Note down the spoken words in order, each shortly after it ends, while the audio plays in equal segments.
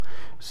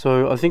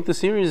So I think the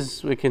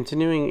series we're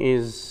continuing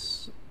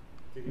is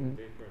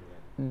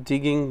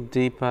digging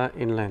deeper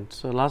in Lent.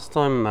 So last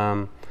time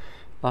I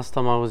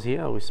was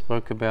here, we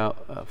spoke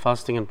about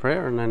fasting and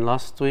prayer, and then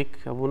last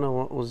week, Abuna,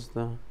 what was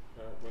the?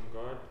 When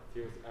God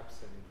feels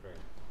absent in prayer.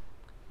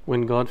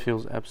 When God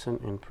feels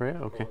absent in prayer.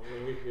 Okay. Or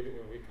when we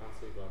can't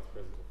see God's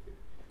presence,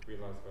 we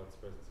realize God's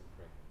presence in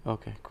prayer.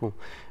 Okay, cool.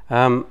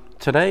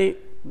 Today,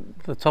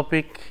 the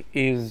topic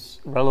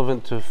is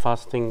relevant to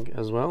fasting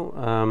as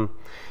well.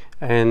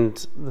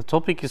 And the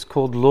topic is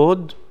called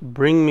Lord,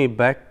 bring me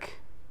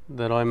back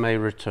that I may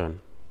return.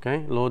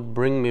 Okay, Lord,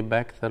 bring me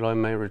back that I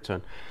may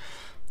return.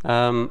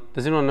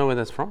 Does anyone know where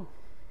that's from?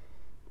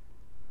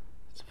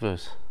 It's a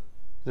verse.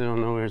 Does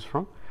anyone know where it's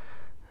from?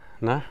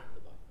 No?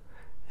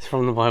 It's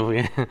from the Bible,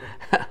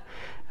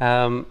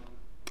 yeah.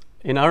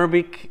 In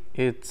Arabic,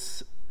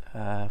 it's,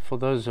 for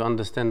those who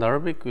understand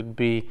Arabic, would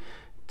be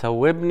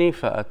Tawebni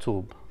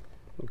fa'atub.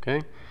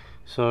 Okay?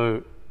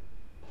 So,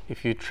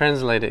 if you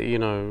translate it,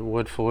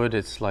 word for word,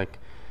 it's like,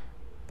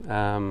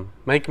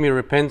 make me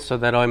repent so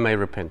that I may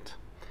repent.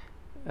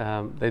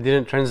 They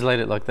didn't translate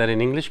it like that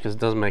in English because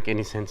it doesn't make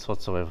any sense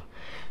whatsoever.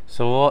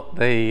 So what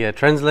they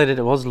translated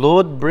it was,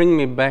 Lord, bring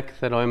me back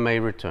that I may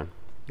return.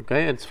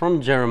 Okay, it's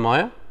from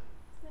Jeremiah.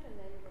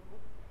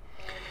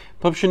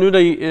 Pope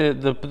Shenouda,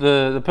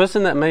 the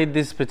person that made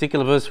this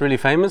particular verse really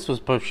famous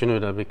was Pope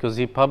Shenouda, because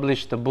he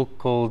published a book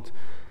called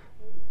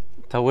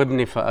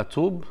Tawebni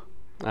fa'atub.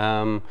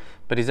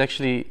 But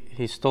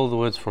he stole the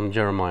words from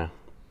Jeremiah.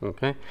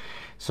 Okay,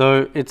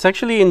 so it's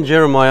actually in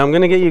Jeremiah. I'm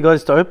going to get you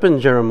guys to open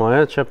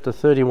Jeremiah chapter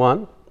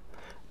 31,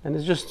 and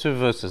it's just 2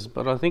 verses,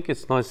 but I think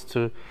it's nice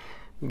to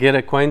get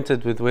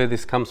acquainted with where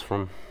this comes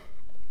from.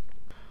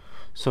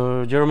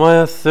 So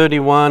Jeremiah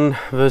 31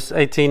 verse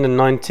 18 and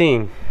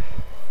 19.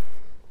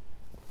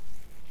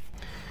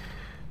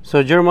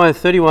 So Jeremiah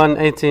 31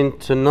 18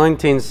 to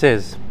 19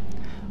 says,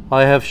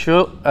 I have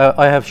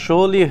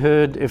surely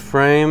heard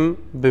Ephraim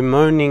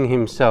bemoaning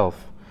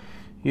himself.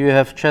 You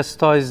have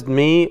chastised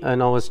me,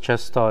 and I was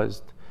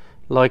chastised,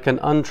 like an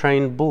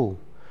untrained bull.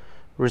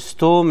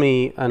 Restore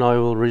me, and I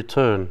will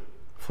return,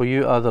 for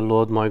you are the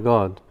Lord my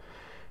God.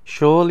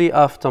 Surely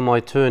after my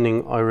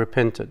turning I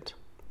repented,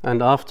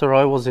 and after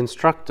I was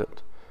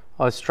instructed,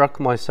 I struck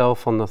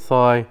myself on the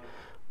thigh.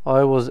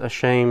 I was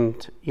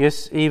ashamed,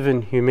 yes,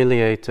 even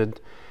humiliated,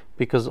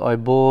 because I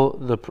bore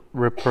the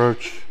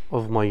reproach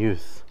of my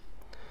youth.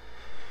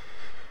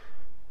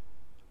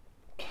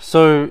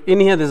 So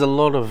in here there's a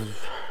lot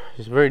of,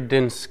 it's a very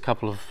dense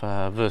couple of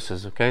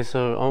verses, okay?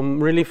 So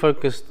I'm really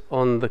focused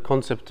on the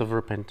concept of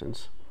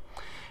repentance.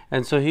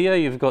 And so here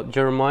you've got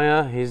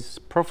Jeremiah, he's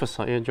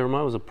prophesying.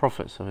 Jeremiah was a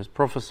prophet, so he's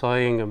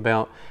prophesying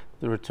about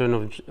the return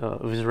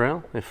of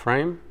Israel,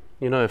 Ephraim.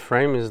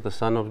 Ephraim is the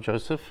son of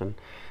Joseph, and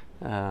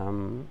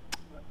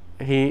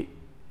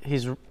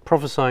he's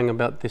prophesying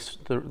about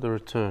the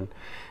return.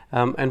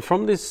 And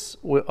from this,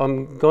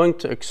 I'm going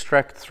to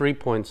extract 3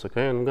 points,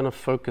 okay? I'm going to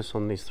focus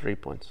on these 3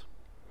 points.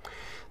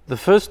 The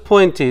first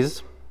point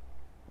is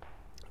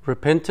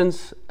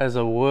repentance as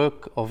a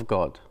work of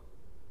God.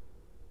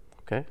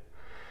 Okay?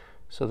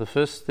 So the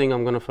first thing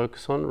I'm going to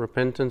focus on,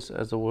 repentance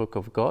as a work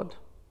of God.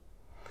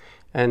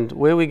 And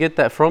where we get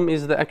that from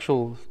is the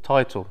actual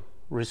title,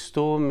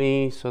 Restore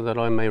Me so that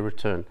I may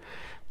return.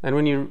 And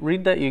when you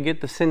read that, you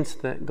get the sense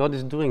that God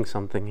is doing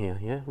something here,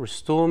 yeah?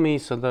 Restore me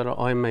so that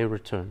I may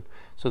return.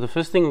 So the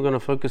first thing we're going to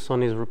focus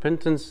on is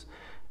repentance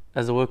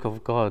as a work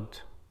of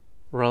God,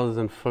 rather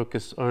than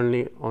focus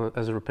only on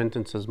as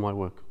repentance as my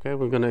work. Okay,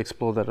 we're going to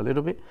explore that a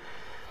little bit.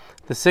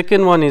 The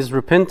second one is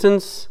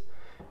repentance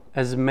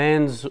as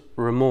man's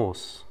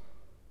remorse.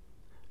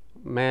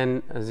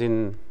 Man as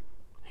in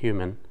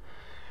human.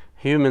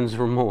 Human's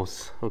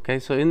remorse. Okay,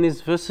 so in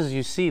these verses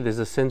you see there's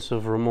a sense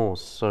of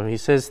remorse. So he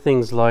says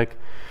things like,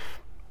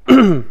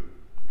 you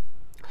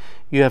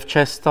have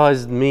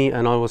chastised me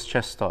and I was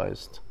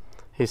chastised.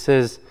 He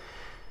says,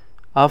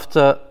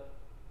 after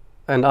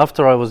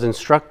I was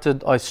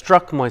instructed, I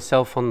struck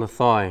myself on the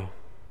thigh.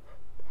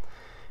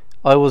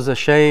 I was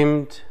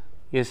ashamed,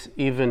 yes,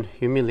 even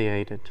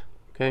humiliated.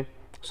 Okay?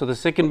 So the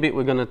second bit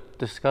we're going to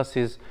discuss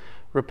is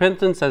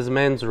repentance as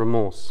man's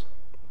remorse.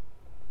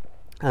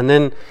 And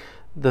then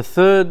the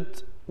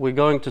third, we're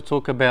going to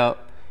talk about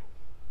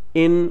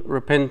in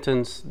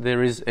repentance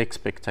there is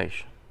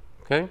expectation.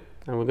 Okay?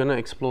 And we're going to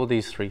explore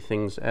these 3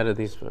 things out of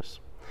this verse.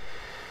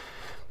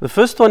 The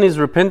first one is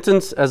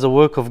repentance as a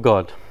work of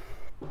God.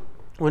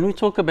 When we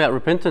talk about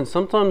repentance,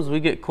 sometimes we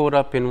get caught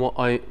up in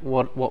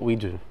what we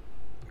do.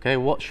 Okay,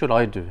 what should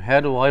I do? How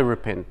do I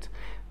repent?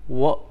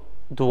 What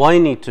do I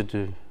need to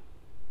do?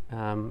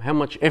 How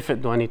much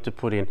effort do I need to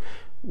put in?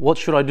 What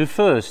should I do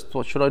first?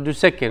 What should I do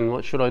second?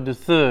 What should I do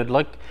third?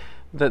 Like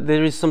that,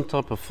 there is some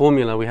type of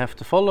formula we have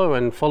to follow,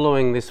 and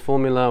following this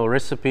formula or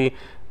recipe,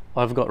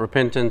 I've got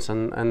repentance,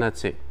 and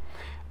that's it.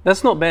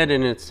 That's not bad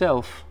in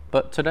itself,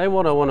 but today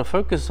what I want to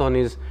focus on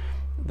is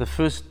the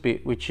first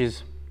bit, which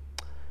is,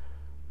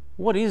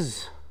 what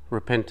is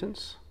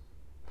repentance?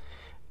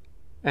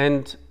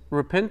 And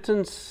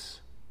repentance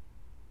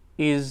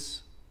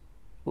is,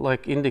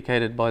 like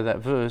indicated by that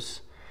verse,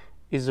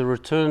 is a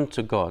return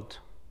to God.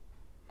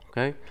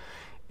 Okay?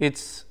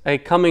 It's a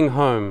coming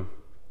home.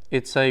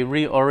 It's a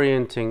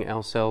reorienting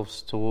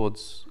ourselves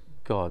towards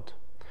God.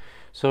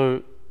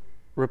 So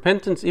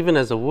repentance, even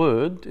as a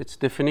word, its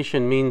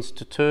definition means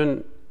to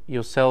turn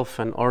yourself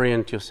and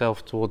orient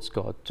yourself towards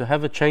God, to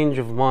have a change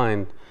of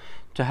mind,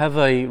 to have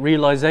a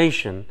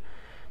realization,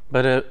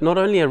 but not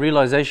only a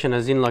realization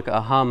as in like an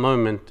aha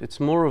moment, it's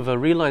more of a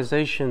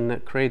realization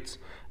that creates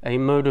a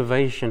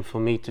motivation for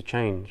me to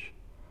change.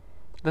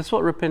 That's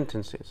what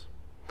repentance is.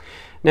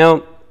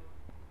 Now,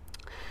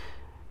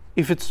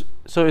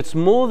 it's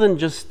more than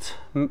just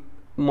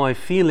my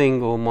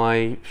feeling or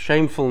my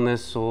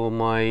shamefulness or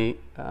my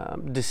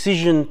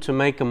decision to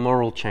make a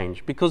moral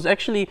change. Because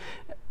actually,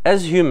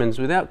 as humans,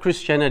 without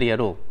Christianity at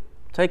all,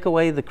 take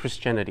away the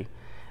Christianity,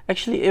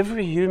 actually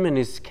every human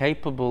is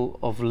capable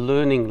of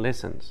learning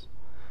lessons.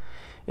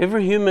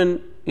 Every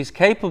human is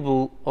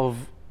capable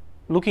of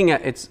looking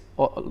at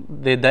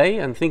their day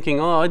and thinking,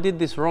 I did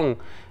this wrong.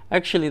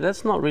 Actually,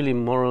 that's not really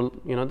moral,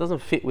 it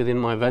doesn't fit within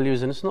my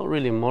values, and it's not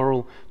really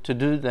moral to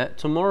do that.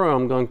 Tomorrow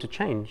I'm going to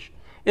change.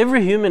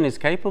 Every human is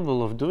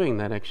capable of doing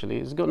that, actually.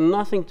 It's got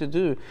nothing to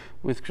do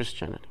with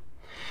Christianity.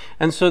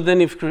 And so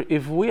then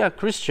if we are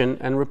Christian,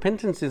 and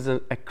repentance is a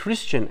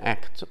Christian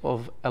act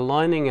of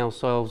aligning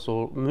ourselves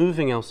or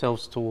moving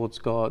ourselves towards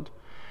God,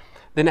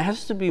 then it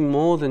has to be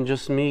more than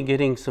just me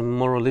getting some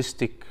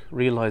moralistic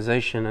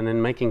realization and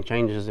then making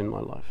changes in my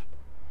life.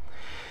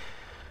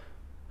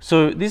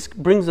 So this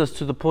brings us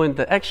to the point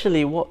that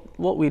actually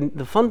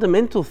the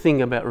fundamental thing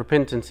about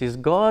repentance is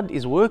God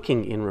is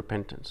working in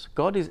repentance.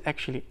 God is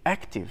actually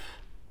active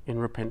in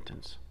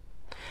repentance.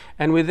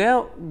 And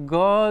without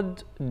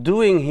God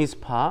doing his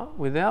part,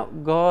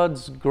 without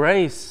God's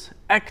grace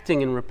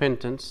acting in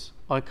repentance,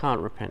 I can't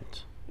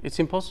repent. It's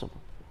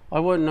impossible. I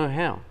won't know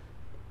how.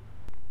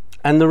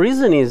 And the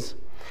reason is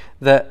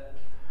that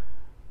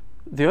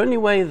the only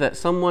way that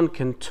someone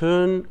can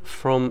turn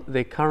from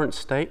their current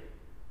state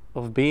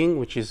of being,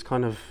 which is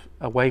kind of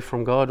away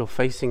from God or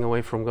facing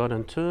away from God,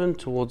 and turn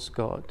towards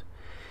God,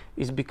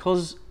 is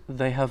because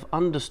they have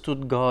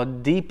understood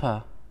God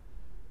deeper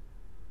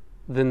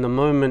than the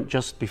moment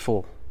just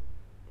before.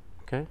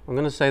 Okay? I'm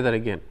going to say that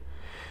again.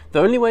 The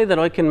only way that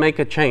I can make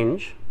a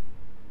change,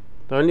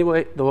 the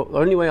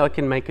only way I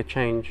can make a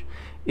change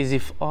is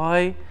if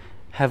I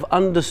have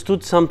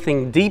understood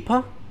something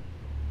deeper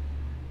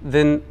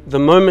than the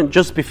moment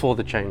just before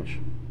the change.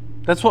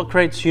 That's what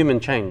creates human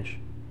change.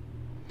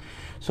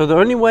 So the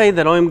only way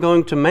that I'm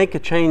going to make a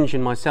change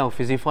in myself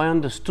is if I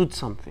understood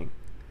something.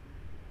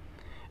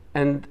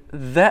 And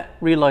that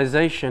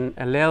realization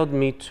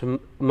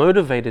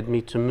motivated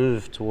me to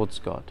move towards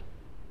God.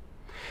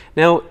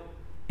 Now,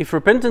 if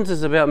repentance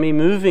is about me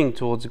moving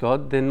towards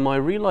God, then my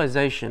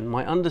realization,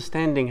 my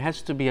understanding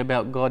has to be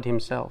about God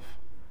himself.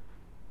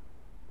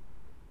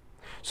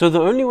 So the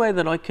only way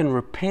that I can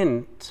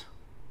repent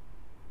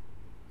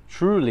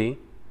truly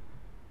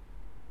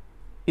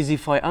is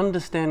if I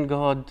understand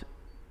God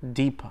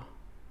deeper.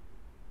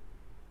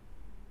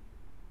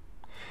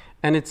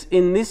 And it's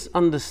in this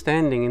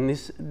understanding, in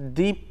this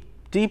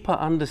deeper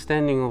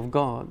understanding of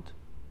God,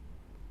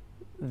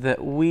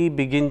 that we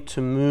begin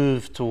to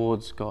move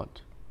towards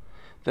God,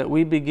 that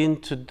we begin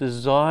to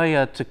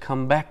desire to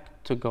come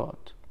back to God.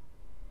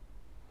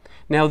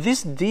 Now,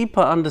 this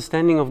deeper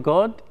understanding of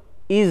God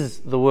is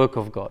the work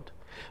of God,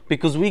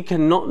 because we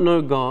cannot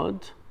know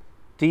God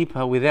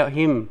deeper without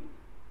him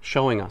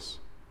showing us.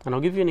 And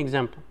I'll give you an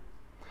example.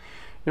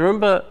 You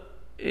remember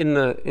in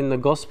the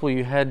gospel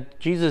you had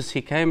Jesus,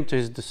 he came to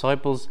his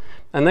disciples,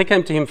 and they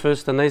came to him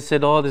first and they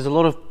said, there's a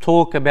lot of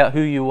talk about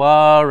who you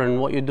are and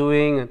what you're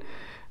doing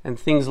and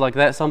things like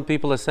that. Some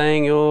people are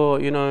saying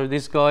you're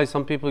this guy,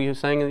 some people you're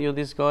saying that you're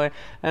this guy.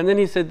 And then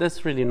he said,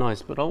 that's really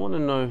nice, but I want to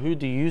know, who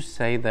do you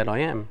say that I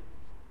am?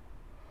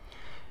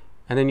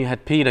 And then you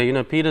had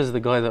Peter. Peter's the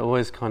guy that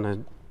always kind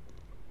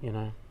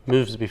of,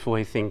 moves before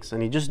he thinks.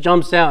 And he just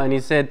jumps out and he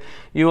said,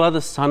 you are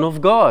the Son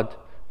of God.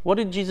 What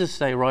did Jesus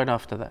say right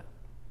after that?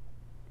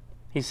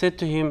 He said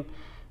to him,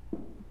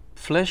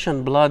 flesh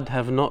and blood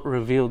have not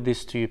revealed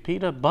this to you,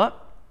 Peter,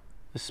 but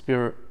the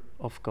Spirit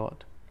of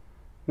God.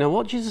 Now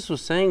what Jesus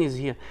was saying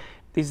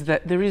is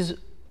that there is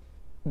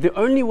the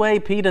only way,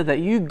 Peter, that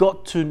you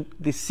got to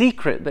the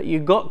secret, that you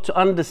got to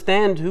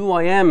understand who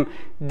I am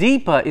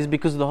deeper, is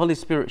because the Holy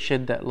Spirit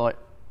shed that light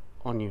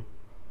on you.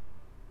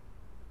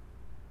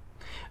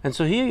 And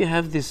so here you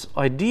have this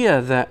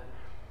idea that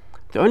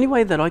the only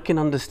way that I can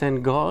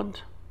understand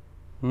God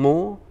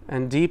more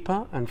and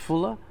deeper and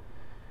fuller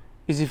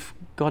is if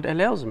God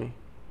allows me,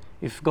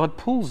 if God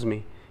pulls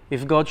me,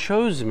 if God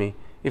shows me,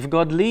 if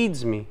God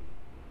leads me,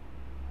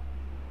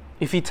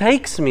 if he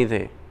takes me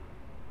there.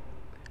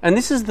 And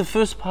this is the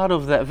first part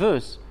of that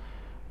verse.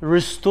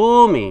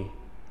 Restore me.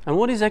 And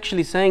what he's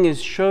actually saying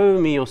is, show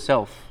me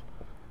yourself.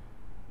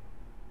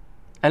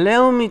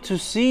 Allow me to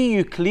see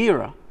you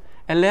clearer.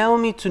 Allow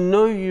me to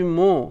know you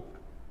more.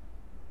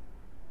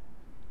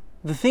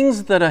 The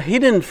things that are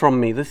hidden from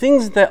me, the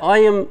things that I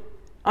am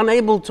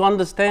unable to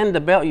understand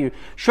about you.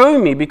 Show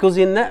me, because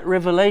in that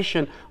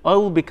revelation, I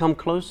will become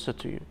closer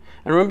to you.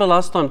 And remember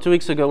last time, 2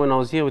 weeks ago when I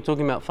was here, we're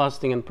talking about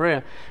fasting and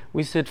prayer.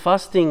 We said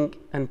fasting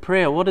and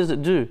prayer, what does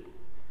it do?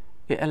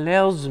 It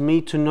allows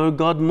me to know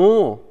God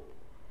more.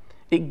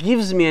 It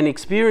gives me an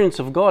experience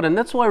of God. And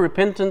that's why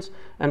repentance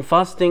and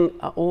fasting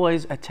are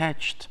always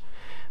attached.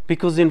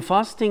 Because in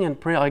fasting and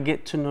prayer, I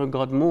get to know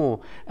God more.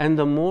 And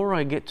the more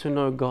I get to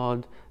know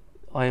God,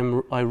 I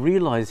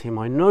realize Him,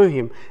 I know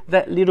Him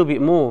that little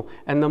bit more.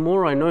 And the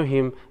more I know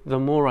Him, the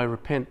more I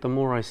repent, the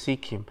more I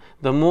seek Him.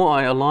 The more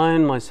I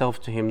align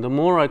myself to Him, the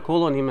more I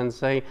call on Him and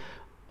say,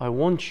 I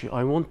want you,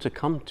 I want to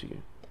come to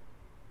you.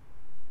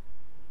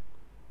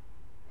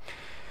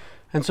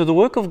 And so the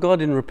work of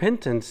God in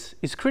repentance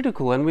is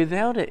critical, and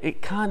without it,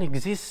 it can't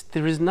exist.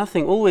 There is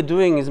nothing. All we're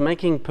doing is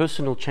making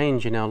personal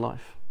change in our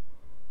life.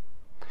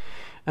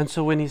 And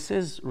so when He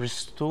says,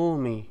 restore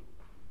me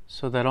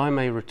so that I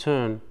may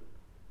return,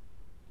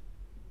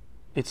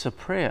 it's a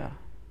prayer.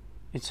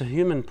 It's a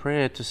human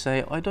prayer to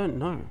say, I don't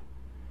know.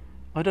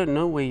 I don't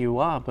know where you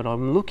are, but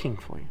I'm looking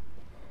for you.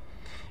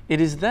 It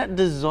is that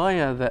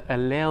desire that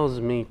allows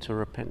me to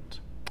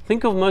repent.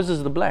 Think of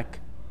Moses the Black.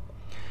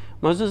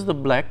 Moses the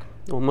Black,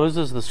 or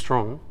Moses the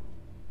Strong,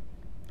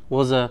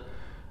 was a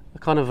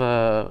kind of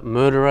a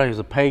murderer. He was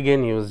a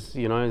pagan. He was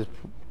a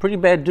pretty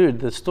bad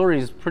dude. The story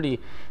is pretty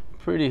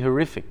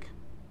horrific.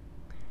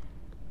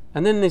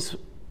 And then this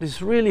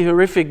really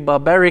horrific,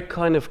 barbaric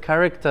kind of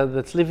character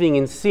that's living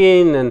in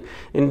sin and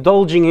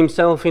indulging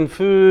himself in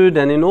food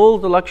and in all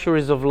the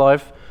luxuries of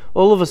life,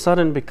 all of a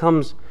sudden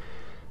becomes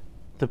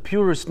the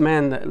purest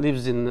man that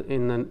lives in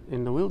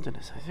the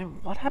wilderness. I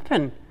said, what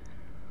happened?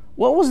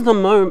 What was the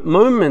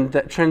moment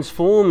that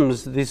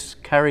transforms this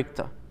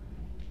character?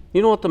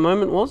 You know what the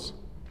moment was?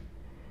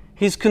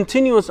 His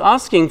continuous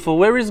asking for,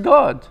 where is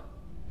God?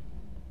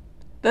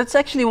 That's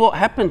actually what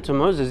happened to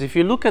Moses. If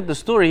you look at the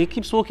story, he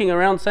keeps walking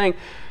around saying,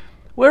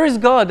 where is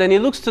God? And he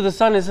looks to the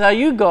sun and says, are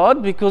you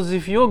God? Because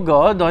if you're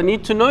God, I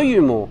need to know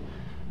you more.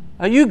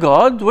 Are you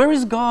God? Where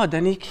is God?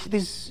 And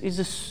he's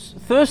a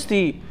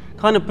thirsty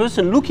kind of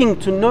person looking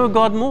to know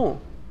God more.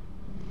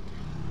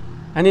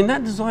 And in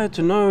that desire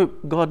to know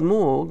God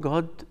more,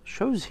 God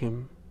shows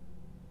him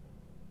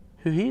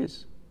who He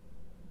is.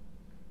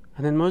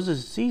 And then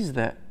Moses sees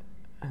that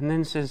and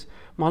then says,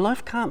 my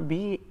life can't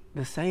be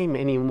the same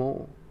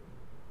anymore.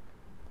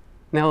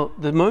 Now,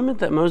 the moment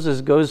that Moses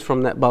goes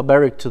from that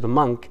barbaric to the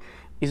monk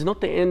is not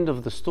the end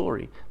of the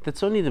story.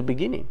 That's only the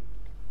beginning.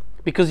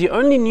 Because he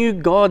only knew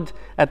God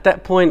at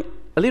that point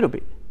a little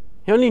bit.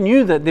 He only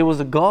knew that there was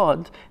a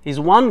God,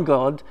 He's one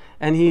God,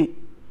 and He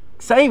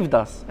saved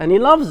us, and He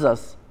loves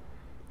us.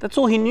 That's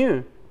all he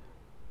knew.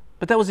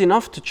 But that was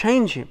enough to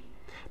change him.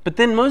 But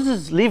then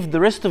Moses lived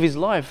the rest of his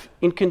life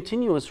in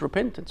continuous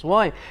repentance.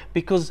 Why?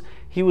 Because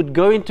he would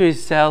go into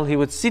his cell, he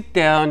would sit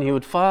down, he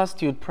would fast,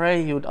 he would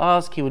pray, he would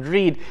ask, he would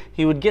read,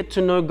 he would get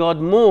to know God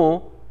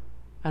more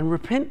and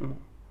repent more.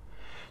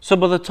 So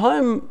by the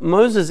time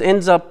Moses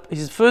ends up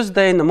his first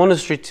day in the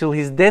monastery till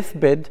his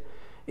deathbed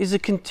is a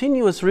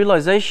continuous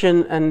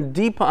realization and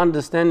deeper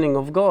understanding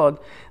of God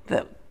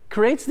that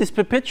creates this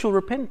perpetual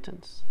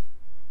repentance.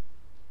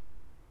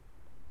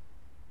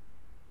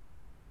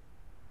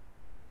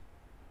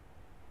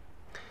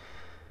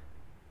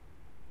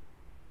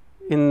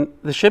 In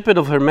the Shepherd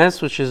of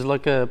Hermas, which is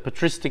like a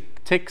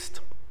patristic text,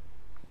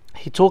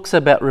 he talks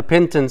about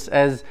repentance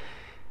as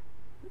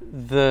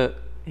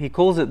he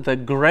calls it the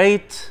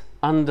great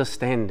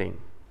understanding.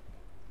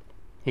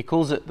 He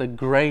calls it the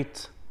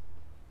great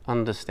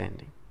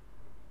understanding.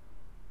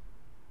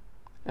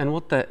 And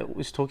what that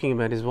is talking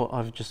about is what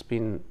I've just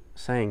been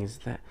saying, is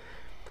that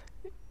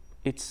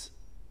it's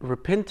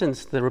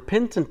repentance. The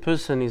repentant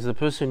person is the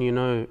person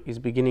is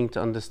beginning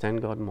to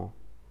understand God more.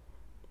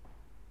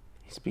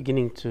 He's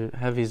beginning to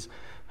have his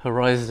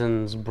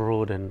horizons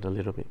broadened a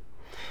little bit.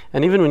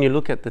 And even when you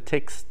look at the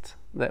text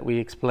that we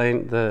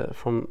explained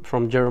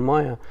from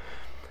Jeremiah,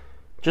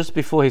 just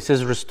before he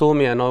says, restore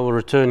me and I will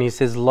return, he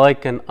says,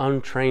 like an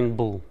untrained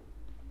bull.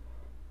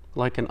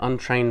 Like an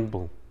untrained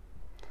bull.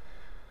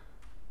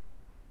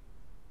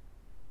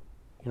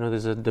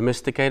 There's a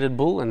domesticated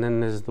bull and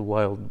then there's the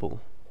wild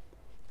bull.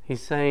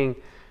 He's saying,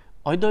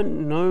 I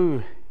don't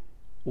know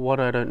what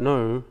I don't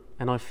know,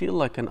 and I feel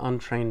like an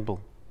untrained bull.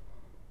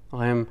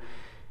 I am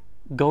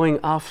going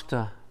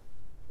after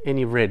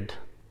any red.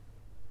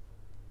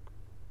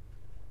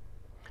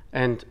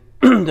 And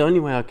the only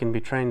way I can be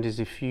trained is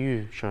if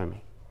you show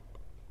me.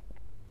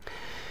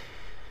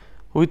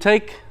 We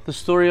take the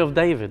story of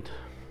David.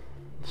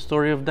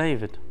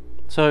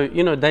 So,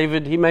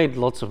 David, he made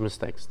lots of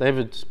mistakes.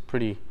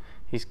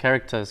 His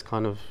character is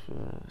kind of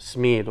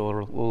smeared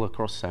all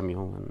across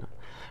Samuel.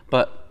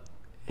 But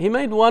he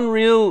made one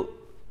real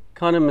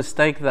kind of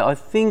mistake that I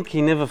think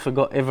he never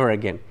forgot ever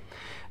again.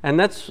 And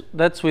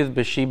that's with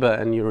Bathsheba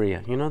and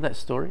Uriah. You know that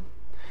story?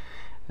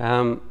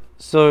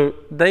 So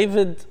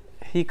David,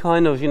 he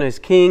kind of, is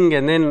king,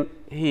 and then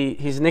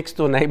his next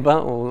door neighbor,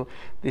 or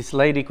this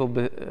lady called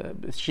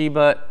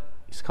Bathsheba,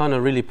 is kind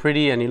of really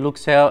pretty, and he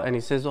looks out and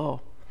he says,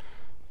 oh,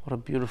 what a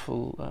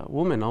beautiful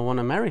woman, I want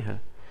to marry her.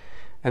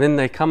 And then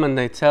they come and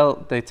they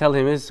tell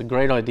him, it's a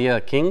great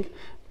idea, king,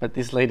 but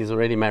this lady's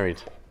already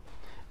married.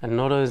 And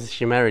not only is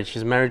she married,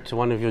 she's married to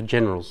one of your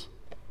generals.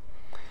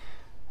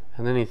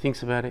 And then he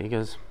thinks about it, he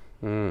goes,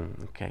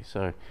 okay,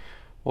 so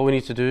what we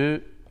need to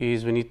do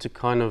is we need to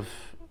kind of,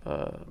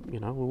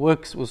 we'll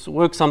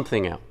work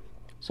something out.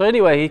 So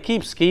anyway, he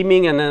keeps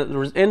scheming, and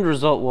the end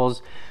result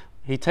was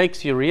he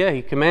takes Uriah,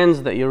 he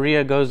commands that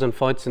Uriah goes and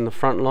fights in the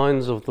front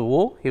lines of the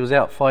war. He was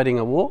out fighting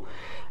a war,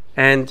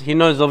 and he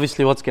knows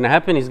obviously what's going to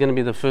happen. He's going to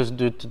be the first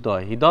dude to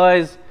die. He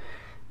dies,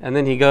 and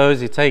then he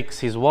goes, he takes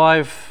his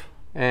wife,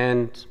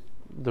 and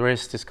the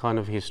rest is kind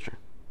of history.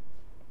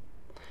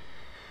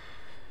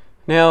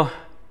 Now,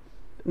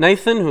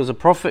 Nathan, who was a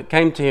prophet,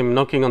 came to him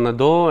knocking on the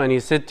door, and he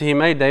said to him,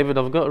 hey David,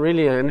 I've got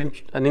really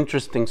an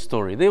interesting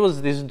story. There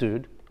was this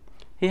dude,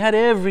 he had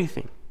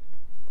everything.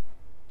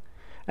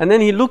 And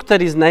then he looked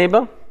at his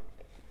neighbor,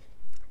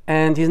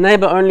 and his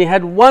neighbor only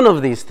had one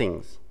of these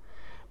things.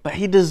 But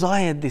he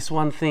desired this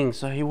one thing,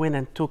 so he went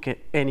and took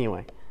it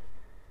anyway.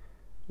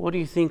 What do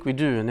you think we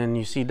do? And then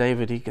you see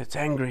David, he gets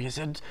angry. He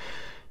said,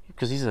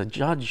 because he's a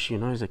judge,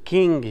 he's a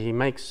king, he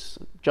makes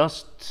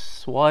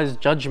just, wise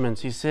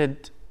judgments. He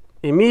said,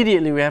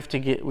 immediately we have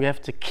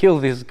to kill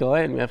this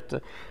guy, and we have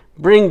to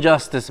bring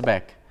justice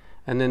back.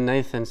 And then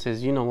Nathan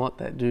says, you know what,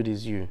 that dude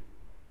is you.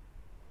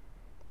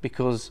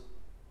 Because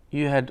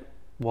you had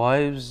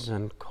wives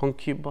and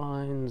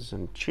concubines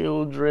and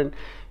children.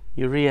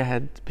 Uriah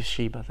had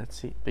Bathsheba,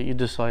 that's it. But you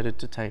decided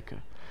to take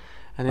her.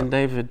 And then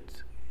David,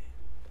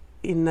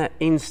 in that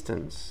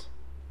instance,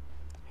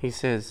 he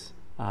says,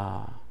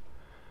 I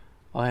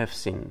have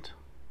sinned.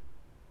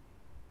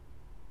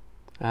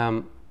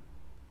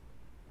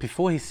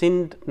 Before he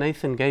sinned,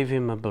 Nathan gave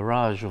him a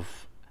barrage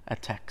of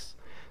attacks.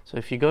 So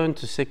if you go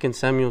into 2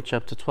 Samuel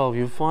chapter 12,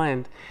 you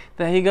find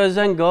that he goes,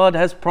 and God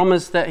has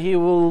promised that he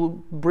will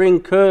bring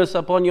curse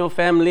upon your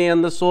family,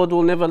 and the sword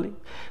will never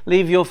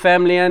leave your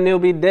family, and there'll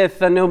be death,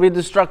 and there'll be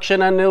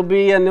destruction, and there'll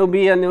be. And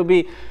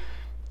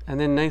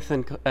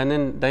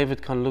then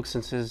David kind of looks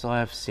and says, I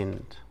have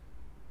sinned.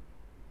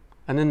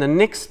 And then the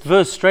next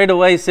verse straight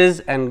away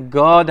says, and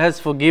God has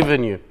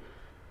forgiven you.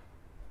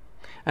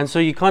 And so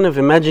you kind of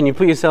imagine, you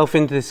put yourself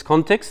into this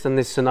context and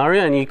this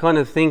scenario, and you kind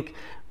of think,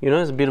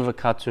 it's a bit of a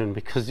cartoon,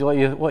 because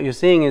what you're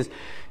seeing is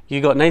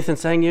you got Nathan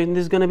saying,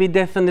 there's going to be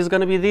death, and there's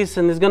going to be this,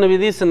 and there's going to be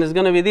this, and there's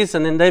going to be this,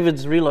 and then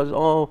David's realized,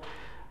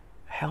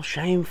 how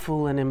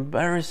shameful and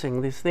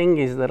embarrassing this thing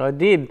is that I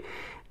did.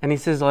 And he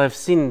says, I have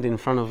sinned in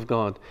front of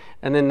God.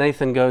 And then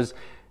Nathan goes,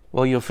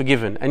 well, you're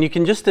forgiven. And you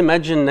can just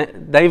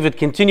imagine David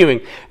continuing,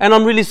 and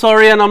I'm really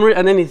sorry, and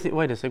then he thinks,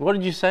 wait a sec, what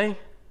did you say? And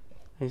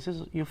he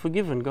says, you're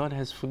forgiven. God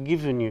has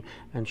forgiven you,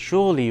 and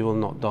surely you will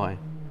not die.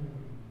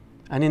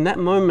 And in that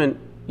moment,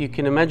 you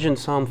can imagine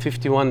Psalm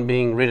 51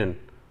 being written.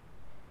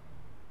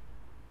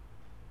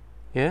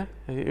 Yeah?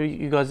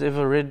 You guys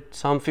ever read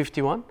Psalm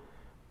 51?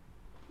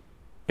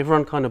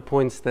 Everyone kind of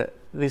points that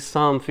this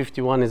Psalm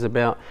 51 is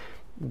about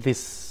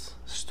this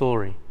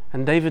story.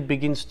 And David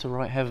begins to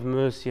write, have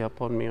mercy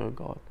upon me, O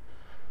God.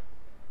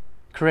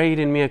 Create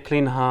in me a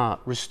clean heart.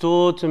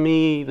 Restore to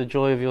me the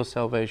joy of your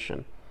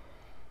salvation.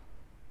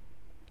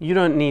 You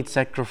don't need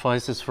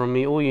sacrifices from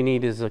me. All you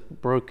need is a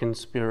broken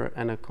spirit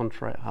and a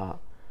contrite heart.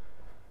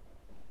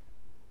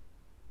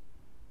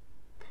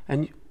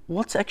 And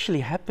what's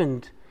actually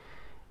happened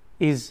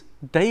is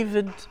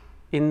David,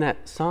 in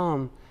that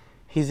psalm,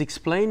 he's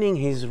explaining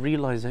his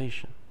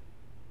realization.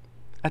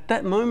 At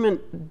that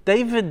moment,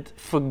 David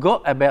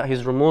forgot about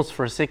his remorse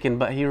for a second,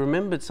 but he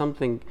remembered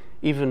something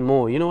even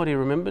more. You know what he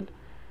remembered?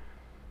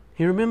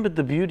 He remembered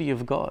the beauty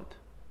of God.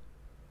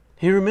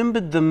 He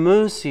remembered the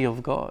mercy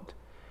of God.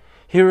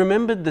 He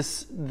remembered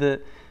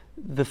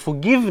the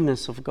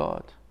forgiveness of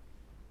God.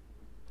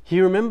 He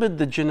remembered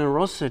the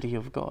generosity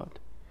of God.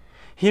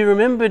 He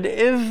remembered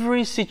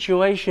every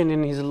situation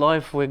in his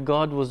life where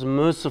God was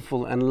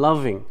merciful and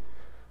loving.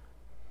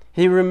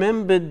 He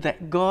remembered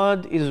that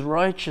God is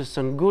righteous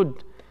and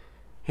good.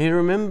 He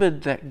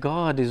remembered that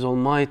God is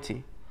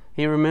almighty.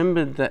 He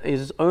remembered that it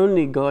is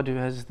only God who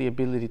has the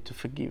ability to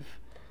forgive.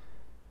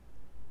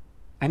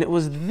 And it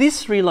was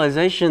this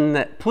realization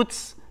that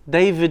puts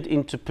David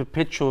into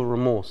perpetual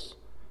remorse.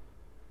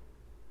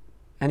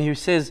 And he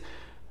says,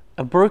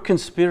 a broken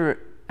spirit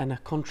and a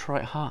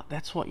contrite heart,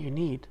 that's what you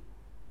need.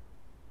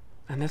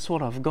 And that's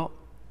what I've got.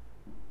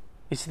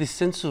 It's this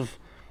sense of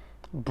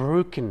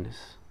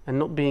brokenness and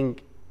not being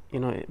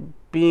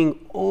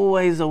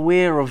always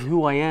aware of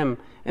who I am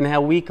and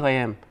how weak I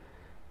am,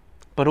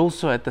 but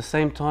also at the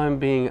same time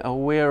being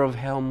aware of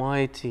how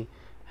mighty,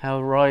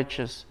 how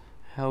righteous,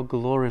 how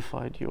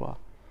glorified you are.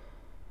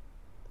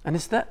 And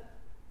it's that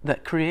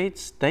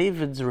creates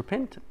David's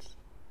repentance.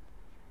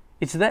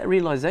 It's that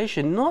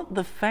realization, not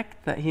the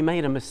fact that he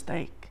made a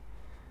mistake,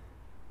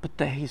 but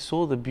that he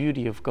saw the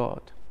beauty of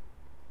God.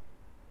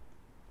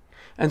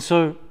 And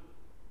so,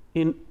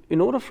 in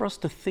order for us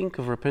to think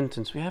of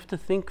repentance, we have to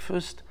think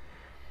first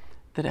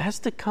that it has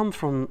to come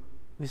from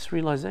this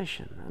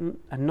realization,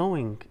 a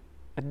knowing,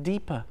 a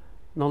deeper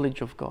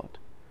knowledge of God.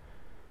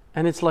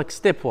 And it's like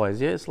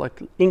stepwise, yeah? It's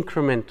like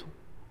incremental.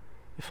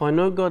 If I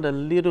know God a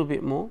little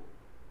bit more,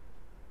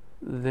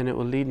 then it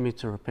will lead me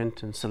to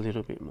repentance a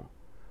little bit more.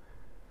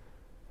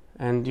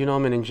 And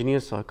I'm an engineer,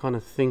 so I kind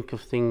of think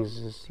of things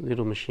as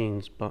little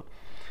machines, but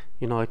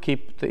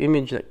the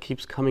image that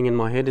keeps coming in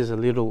my head is a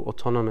little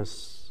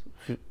autonomous,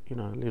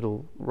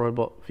 little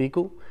robot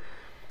vehicle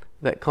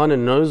that kind of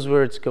knows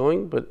where it's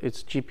going, but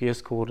its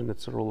GPS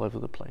coordinates are all over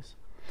the place.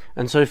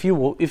 And so if you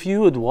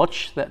would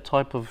watch that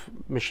type of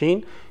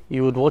machine,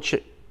 you would watch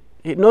it.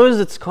 It knows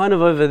it's kind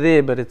of over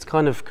there, but it's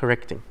kind of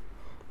correcting,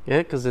 yeah,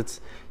 because its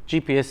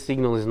GPS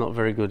signal is not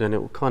very good, and it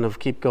will kind of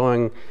keep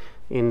going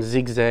in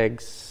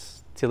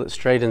zigzags till it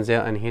straightens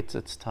out and hits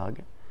its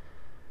target.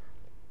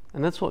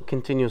 And that's what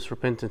continuous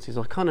repentance is.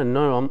 I kind of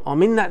know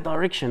I'm in that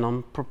direction,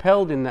 I'm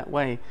propelled in that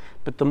way,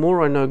 but the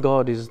more I know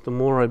God is, the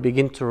more I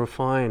begin to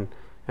refine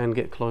and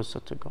get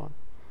closer to God.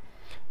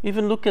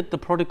 Even look at the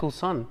prodigal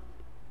son.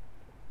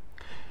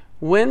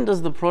 When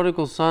does the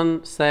prodigal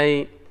son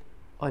say,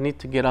 I need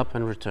to get up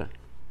and return?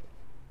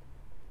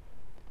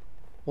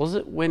 Was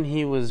it when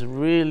he was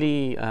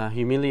really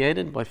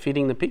humiliated by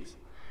feeding the pigs?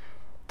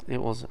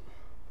 It wasn't.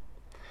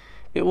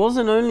 It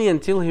wasn't only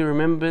until he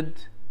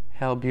remembered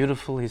how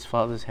beautiful his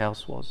father's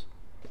house was.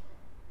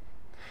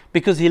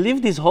 Because he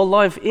lived his whole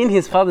life in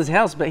his father's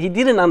house, but he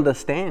didn't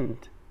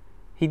understand.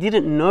 He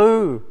didn't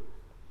know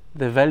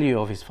the value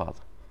of his father.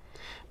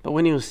 But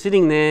when he was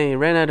sitting there, he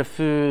ran out of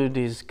food,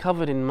 he's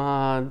covered in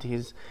mud,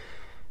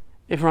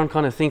 everyone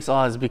kind of thinks,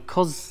 it's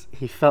because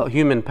he felt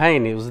human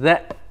pain. It was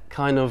that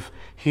kind of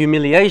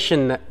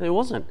humiliation that it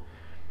wasn't.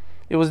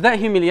 It was that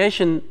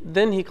humiliation,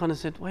 then he kind of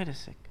said, wait a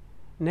sec,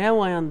 now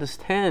I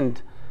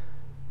understand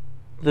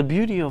the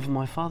beauty of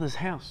my father's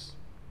house.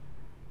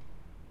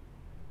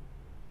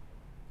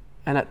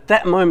 And at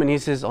that moment he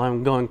says,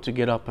 I'm going to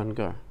get up and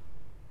go.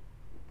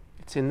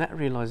 It's in that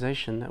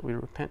realization that we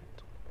repent.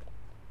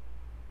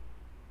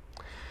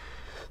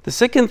 The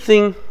second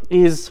thing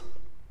is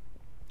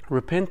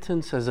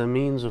repentance as a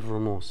means of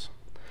remorse.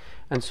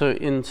 And so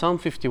in Psalm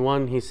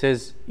 51 he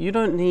says, you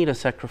don't need a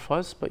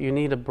sacrifice, but you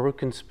need a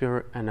broken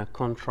spirit and a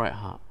contrite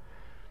heart.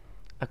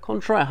 A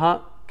contrite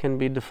heart can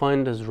be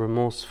defined as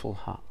remorseful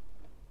heart.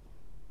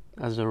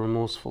 As a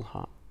remorseful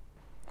heart.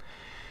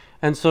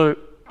 And so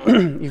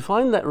you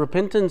find that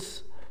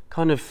repentance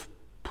kind of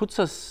puts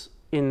us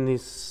in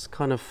this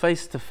kind of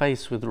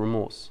face-to-face with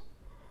remorse.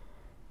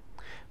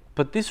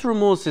 But this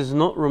remorse is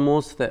not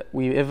remorse that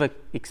we ever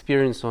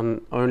experience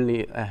on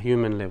only a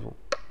human level.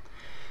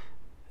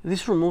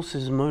 This remorse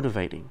is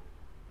motivating.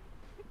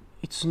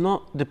 It's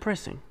not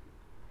depressing.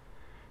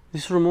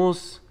 This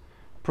remorse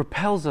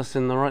propels us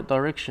in the right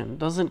direction,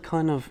 doesn't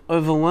kind of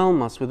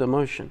overwhelm us with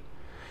emotion.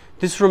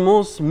 This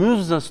remorse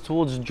moves us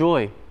towards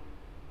joy.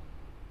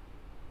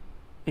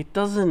 It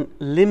doesn't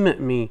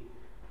limit me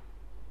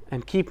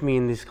and keep me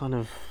in this kind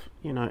of,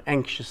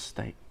 anxious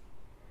state.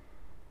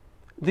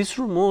 This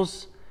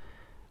remorse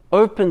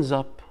opens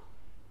up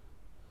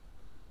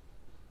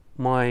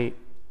my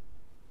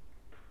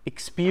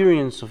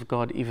experience of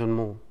God even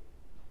more.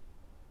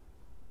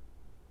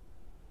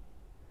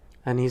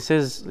 And he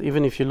says,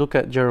 even if you look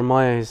at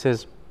Jeremiah, he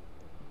says,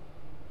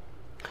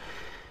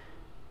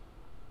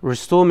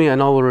 restore me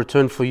and I will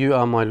return, for you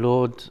are my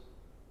Lord.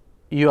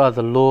 You are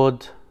the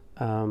Lord,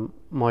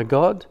 my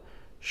God.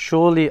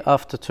 Surely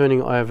after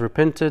turning I have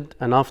repented,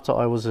 and after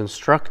I was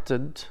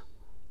instructed,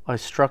 I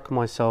struck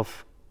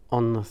myself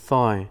on the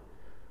thigh.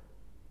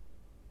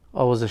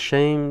 I was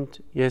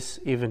ashamed, yes,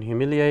 even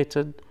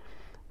humiliated,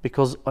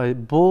 because I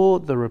bore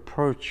the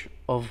reproach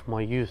of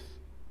my youth.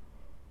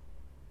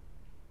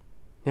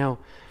 Now,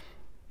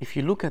 if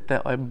you look at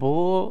that, I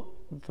bore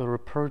the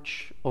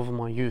reproach of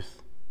my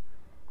youth,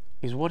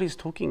 is what he's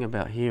talking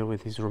about here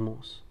with his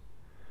remorse.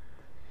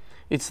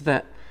 It's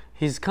that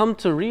he's come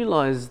to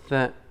realize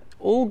that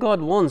all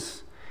God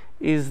wants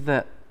is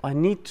that I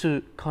need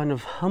to kind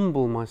of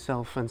humble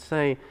myself and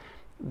say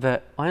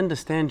that I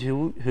understand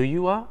who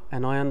you are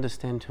and I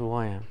understand who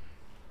I am.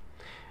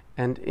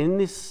 And in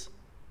this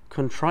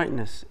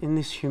contriteness, in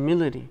this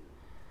humility,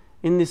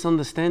 in this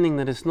understanding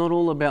that it's not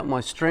all about my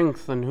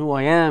strength and who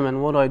I am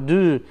and what I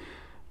do,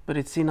 but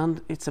it's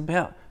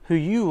about who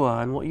you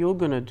are and what you're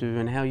going to do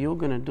and how you're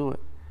going to do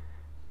it.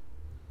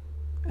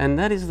 And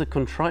that is the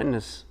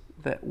contriteness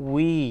that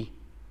we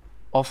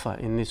offer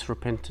in this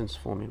repentance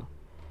formula.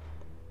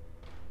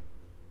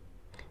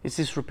 It's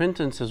this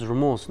repentance as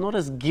remorse, not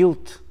as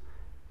guilt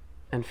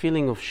and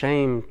feeling of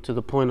shame to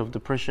the point of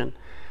depression,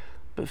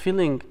 but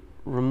feeling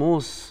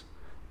remorse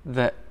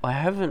that I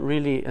haven't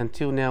really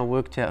until now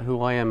worked out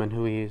who I am and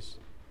who He is.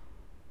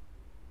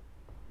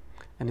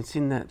 And it's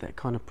in that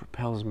kind of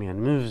propels me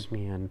and moves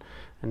me and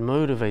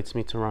motivates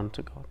me to run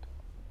to God.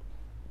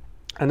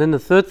 And then the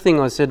third thing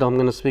I said I'm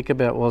going to speak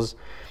about was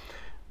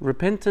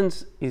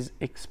repentance is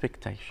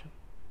expectation.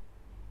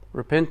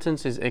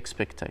 Repentance is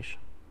expectation.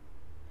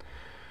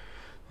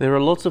 There are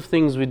lots of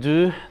things we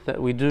do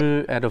that we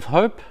do out of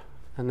hope,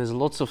 and there's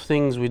lots of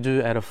things we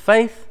do out of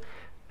faith,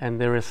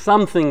 and there are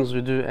some things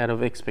we do out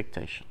of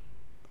expectation.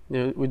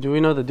 Do we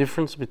know the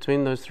difference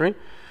between those three?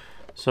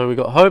 So we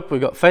got hope, we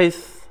got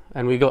faith,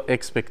 and we got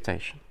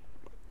expectation.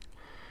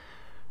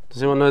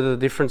 Does anyone know the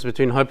difference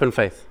between hope and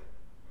faith?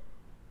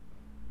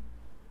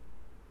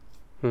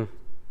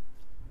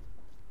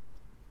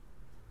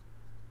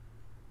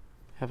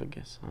 Have a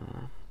guess. I don't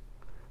know.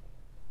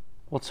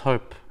 What's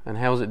hope, and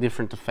how is it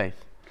different to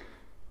faith?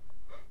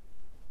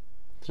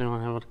 Does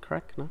anyone have a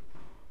crack? No?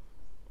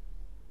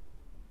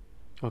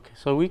 Okay,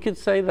 so we could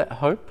say that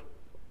hope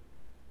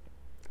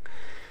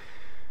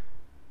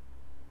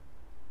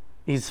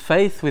is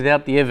faith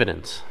without the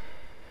evidence.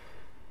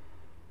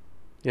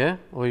 Yeah?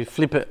 Or you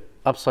flip it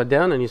upside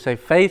down and you say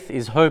faith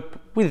is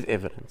hope with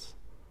evidence.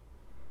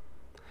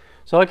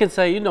 So I can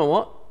say, you know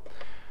what?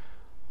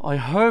 I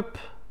hope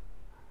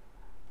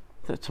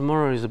that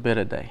tomorrow is a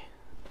better day.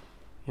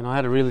 You know, I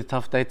had a really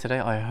tough day today.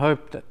 I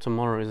hope that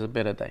tomorrow is a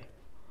better day.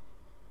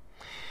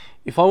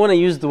 If I want to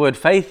use the word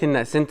faith in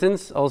that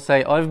sentence, I'll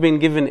say I've been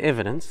given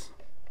evidence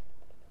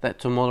that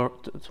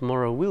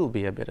tomorrow will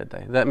be a better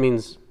day. That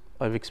means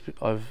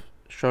I've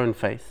shown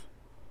faith.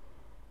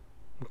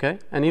 Okay?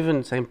 And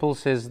even St. Paul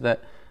says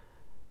that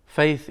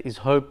faith is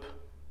hope.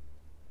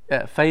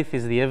 Faith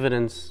is the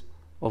evidence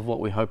of what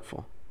we hope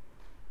for.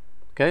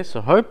 Okay?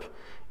 So hope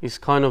is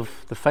kind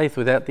of the faith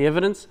without the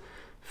evidence.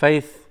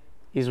 Faith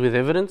is with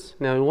evidence.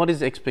 Now, what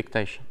is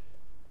expectation?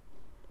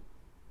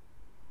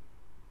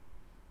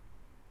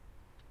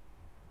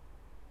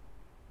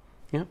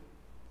 Yeah?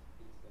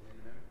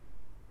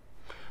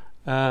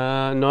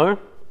 No.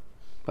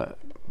 But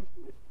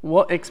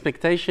what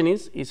expectation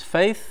is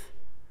faith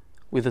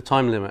with a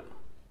time limit.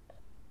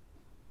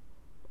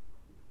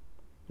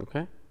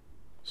 Okay?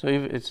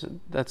 So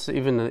that's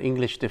even the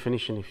English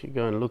definition. If you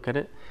go and look at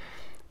it,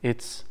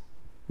 it's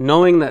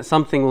knowing that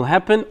something will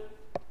happen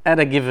at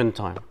a given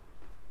time.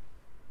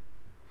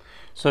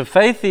 So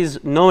faith is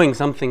knowing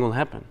something will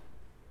happen,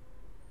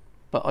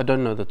 but I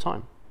don't know the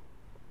time.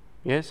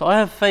 Yeah, so I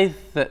have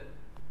faith that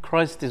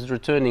Christ is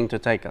returning to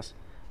take us,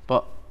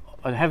 but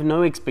I have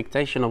no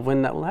expectation of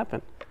when that will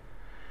happen.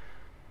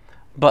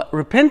 But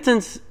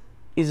repentance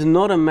is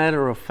not a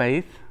matter of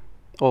faith,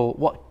 or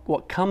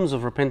what comes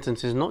of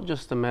repentance is not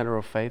just a matter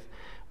of faith,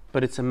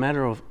 but it's a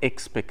matter of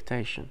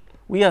expectation.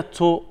 We are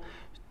taught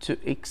to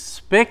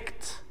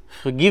expect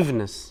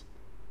forgiveness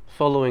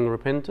following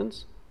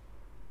repentance,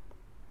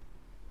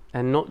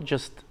 and not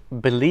just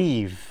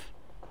believe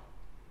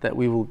that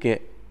we will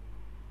get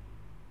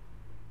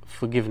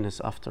forgiveness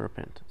after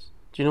repentance.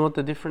 Do you know what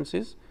the difference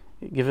is,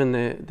 given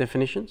the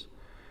definitions?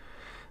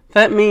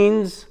 That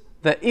means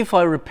that if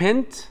I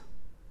repent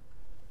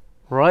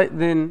right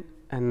then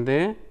and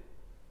there,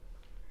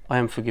 I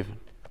am forgiven.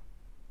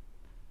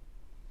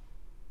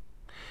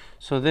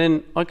 So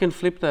then I can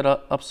flip that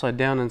upside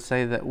down and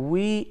say that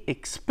we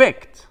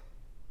expect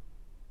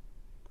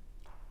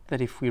that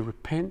if we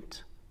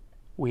repent,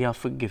 we are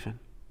forgiven.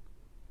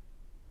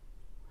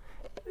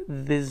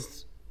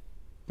 There's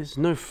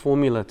no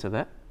formula to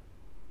that.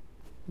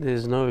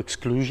 There's no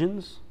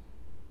exclusions.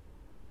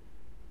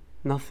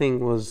 There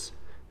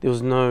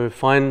was no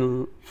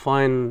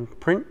fine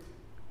print.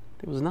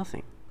 There was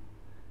nothing.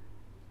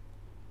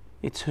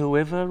 It's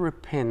whoever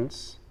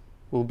repents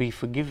will be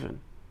forgiven.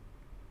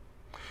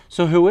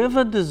 So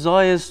whoever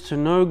desires to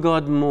know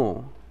God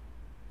more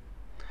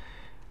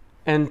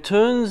and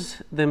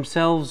turns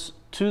themselves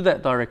to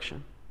that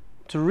direction,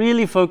 to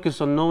really focus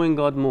on knowing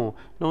God more,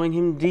 knowing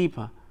Him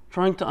deeper,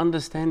 trying to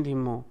understand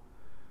Him more,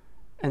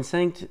 and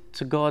saying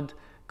to God,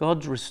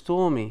 God,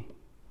 restore me,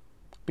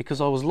 because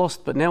I was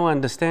lost, but now I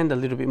understand a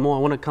little bit more. I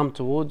want to come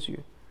towards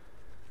you.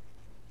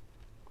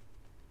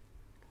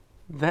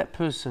 That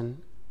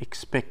person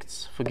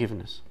expects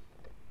forgiveness.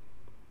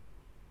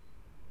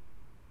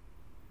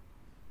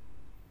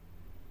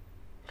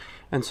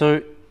 And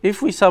so,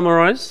 if we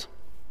summarize,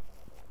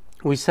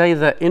 we say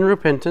that in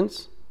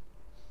repentance,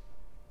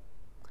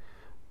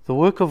 the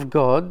work of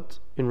God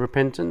in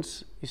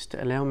repentance is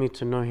to allow me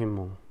to know Him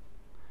more,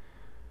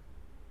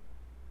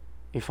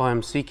 if I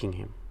am seeking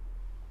Him.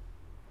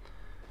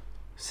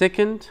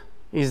 Second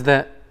is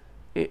that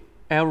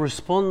our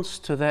response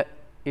to that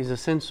is a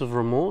sense of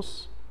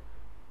remorse,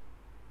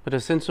 but a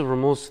sense of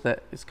remorse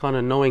that is kind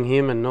of knowing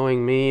Him and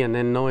knowing me, and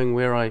then knowing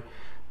where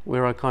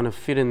I kind of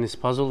fit in this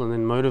puzzle, and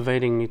then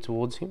motivating me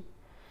towards Him.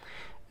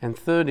 And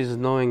third is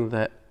knowing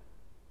that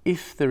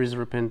if there is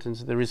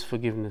repentance, there is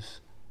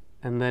forgiveness,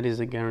 and that is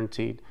a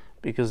guaranteed,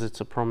 because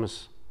it's a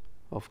promise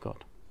of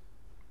God.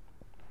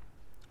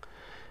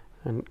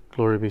 And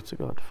glory be to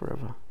God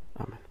forever.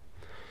 Amen.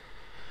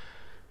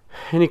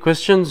 Any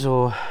questions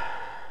or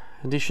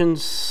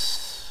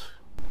additions?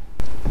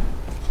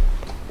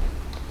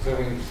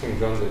 Something interesting,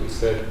 John, that you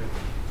said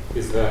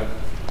is that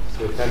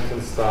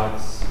repentance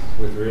starts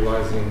with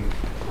realizing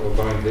or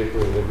going deeper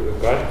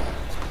with God.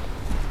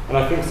 And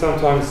I think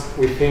sometimes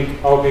we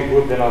think, I'll be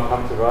good, then I'll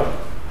come to God.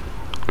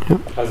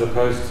 Yep. As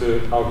opposed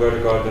to, I'll go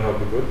to God, then I'll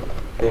be good.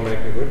 He'll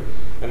make me good.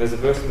 And there's a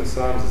verse in the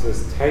Psalms that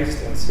says,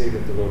 taste and see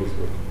that the Lord is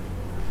good.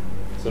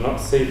 So not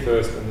see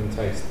first and then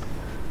taste.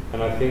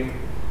 And I think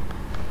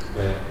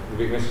the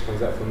big message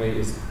comes out for me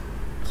is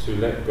to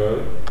let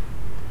go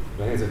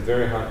And I think it's a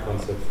very hard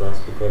concept for us,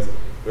 because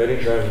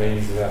letting go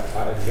means that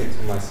I admit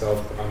to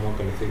myself that I'm not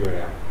going to figure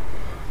it out.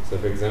 So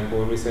for example,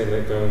 when we say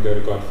let go and go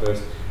to God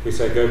first, we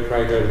say go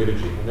pray, go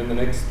liturgy. And then the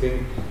next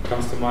thing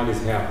comes to mind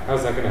is how.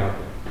 How's that going to help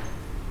me?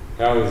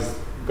 How is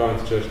going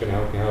to church going to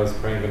help me? How is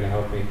praying going to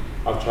help me?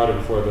 I've tried it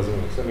before, it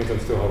doesn't work. So that means I'm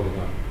still holding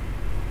on.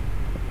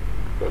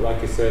 But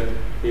like you said,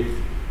 if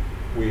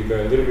we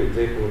go a little bit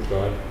deeper with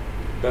God,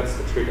 that's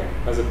the trigger.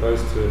 As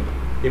opposed to,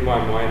 in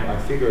my mind,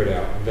 I figure it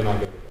out and then I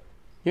go.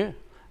 Yeah.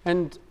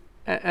 And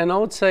I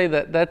would say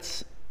that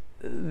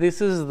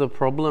this is the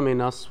problem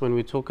in us when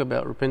we talk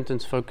about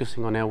repentance,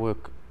 focusing on our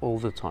work all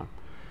the time.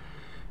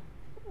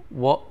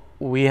 What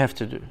we have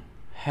to do,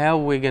 how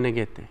we're going to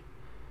get there.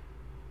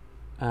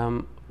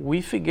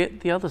 We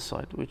forget the other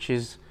side, which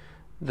is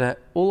that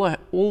all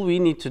we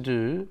need to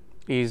do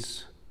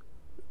is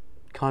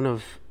kind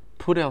of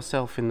put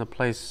ourselves in the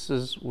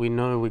places we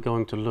know we're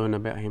going to learn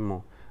about Him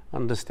more,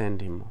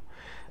 understand Him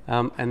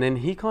more. And then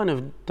He kind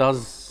of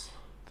does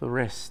the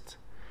rest.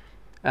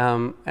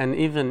 And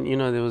even,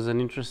 there was an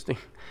interesting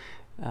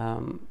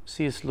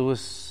C.S.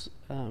 Lewis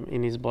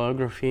in his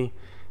biography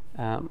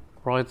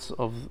writes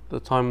of the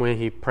time where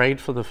he prayed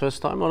for the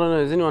first time. I don't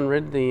know, has anyone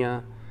read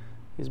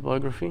his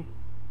biography?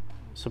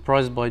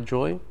 Surprised by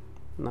Joy?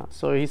 No.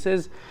 So he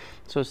says,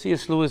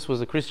 C.S. Lewis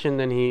was a Christian,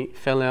 then he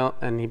fell out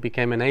and he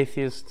became an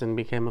atheist and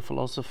became a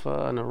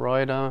philosopher and a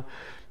writer,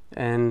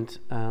 and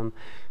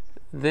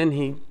then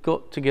he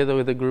got together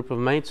with a group of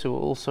mates who were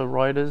also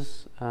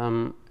writers,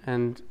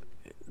 and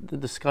the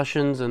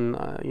discussions, and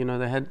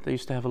they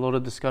used to have a lot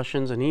of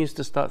discussions, and he used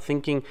to start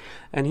thinking,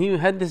 and he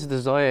had this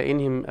desire in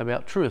him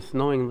about truth,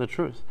 knowing the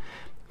truth.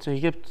 So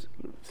he kept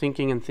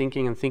thinking and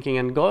thinking and thinking,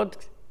 and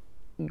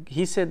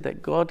he said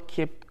that God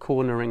kept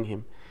cornering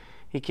him.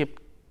 He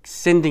kept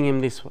sending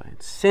him this way,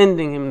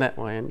 sending him that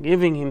way, and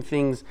giving him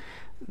things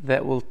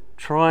that will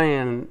try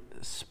and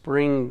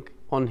spring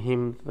on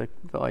him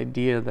the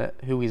idea that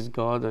who is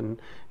God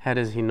and how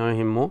does he know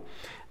Him more.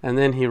 And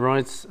then he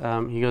writes,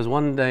 he goes,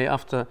 one day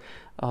after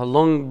a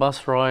long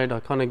bus ride, I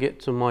kind of get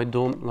to my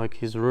dorm, like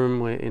his room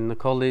where in the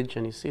college,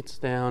 and he sits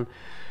down,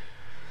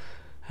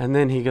 and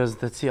then he goes,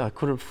 that's it, I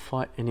couldn't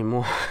fight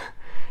anymore.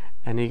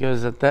 And he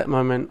goes, at that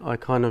moment, I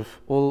kind of,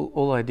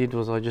 all I did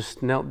was I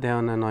just knelt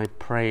down and I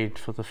prayed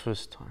for the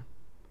first time.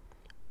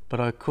 But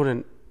I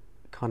couldn't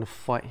kind of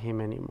fight him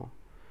anymore.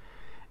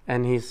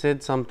 And he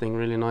said something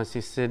really nice.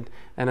 He said,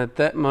 and at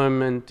that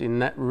moment in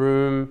that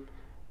room,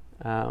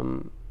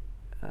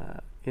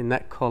 in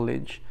that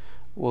college,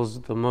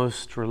 was the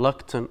most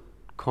reluctant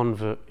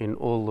convert in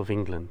all of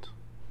England.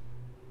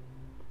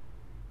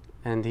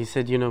 And he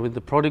said, with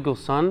the prodigal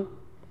son,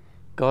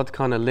 God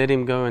kind of let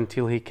him go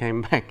until he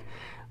came back.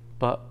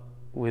 But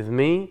with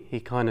me,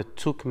 He kind of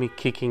took me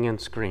kicking and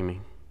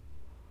screaming.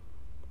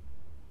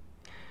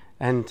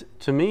 And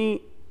to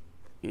me,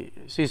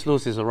 C.S.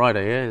 Lewis is a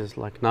writer, yeah, it's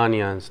like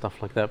Narnia and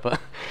stuff like that. But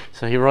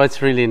so he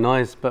writes really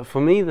nice. But for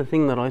me, the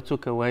thing that I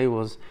took away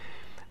was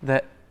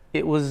that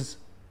it was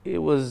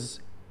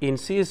in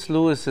C.S.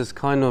 Lewis's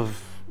kind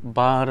of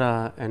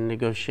barter and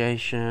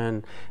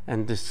negotiation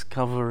and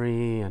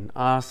discovery and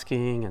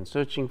asking and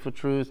searching for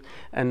truth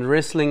and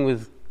wrestling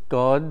with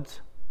God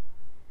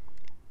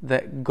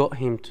that got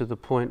him to the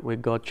point where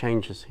God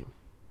changes him.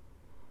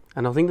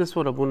 And I think that's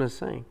what Abuna is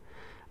saying.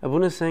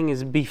 Abuna is saying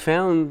is be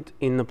found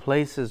in the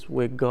places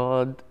where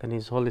God and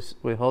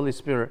where Holy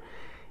Spirit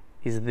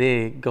is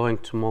there going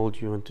to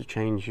mold you and to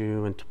change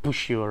you and to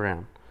push you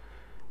around.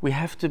 We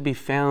have to be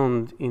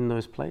found in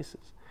those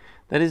places.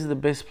 That is the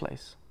best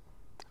place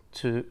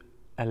to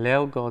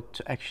allow God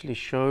to actually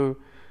show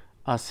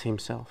us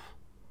Himself.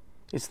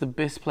 It's the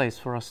best place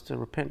for us to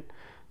repent.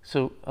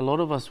 So a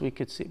lot of us, we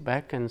could sit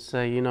back and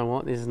say, you know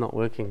what, this is not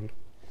working.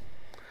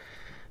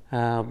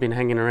 I've been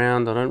hanging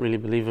around, I don't really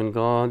believe in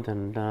God,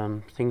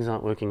 and things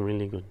aren't working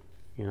really good.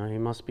 He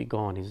must be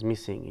gone, He's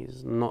missing,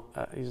 He's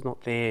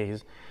not there.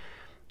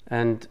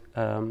 And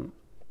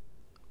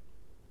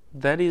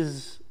that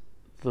is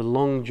the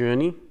long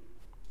journey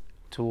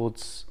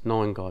towards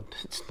knowing God.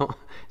 It's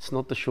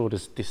not the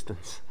shortest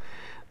distance.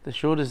 The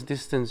shortest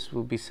distance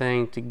will be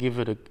saying to give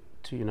it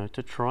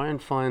to try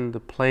and find the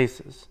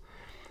places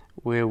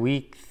where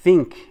we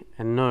think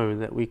and know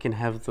that we can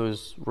have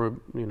those,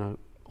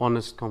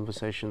 honest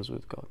conversations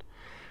with God.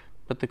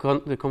 But the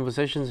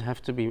conversations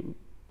have to be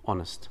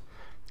honest.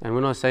 And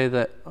when I say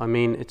that, I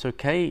mean it's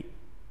okay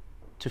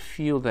to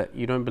feel that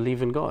you don't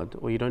believe in God,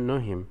 or you don't know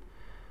Him,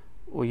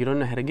 or you don't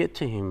know how to get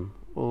to Him,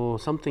 or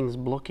something's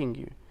blocking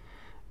you.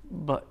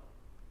 But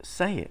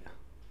say it.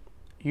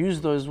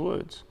 Use those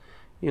words.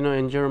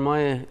 In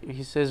Jeremiah,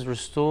 he says,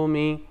 restore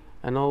me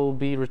and I will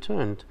be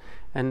returned.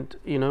 And,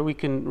 we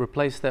can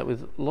replace that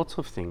with lots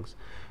of things.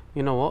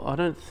 You know what? I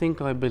don't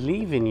think I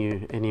believe in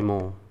you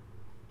anymore.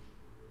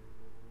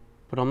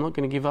 But I'm not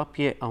going to give up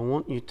yet. I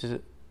want you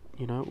to,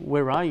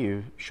 where are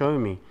you? Show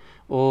me.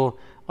 Or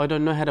I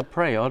don't know how to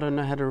pray. I don't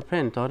know how to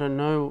repent. I don't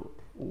know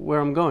where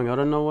I'm going. I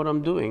don't know what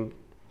I'm doing.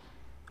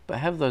 But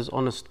have those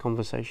honest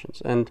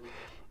conversations. And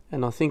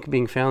I think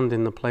being found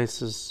in the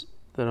places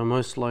that are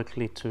most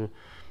likely to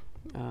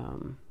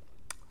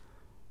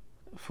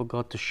for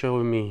God to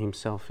show me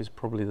himself is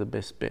probably the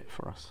best bet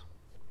for us.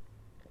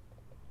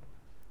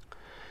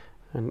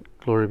 And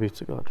glory be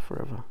to God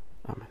forever.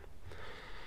 Amen.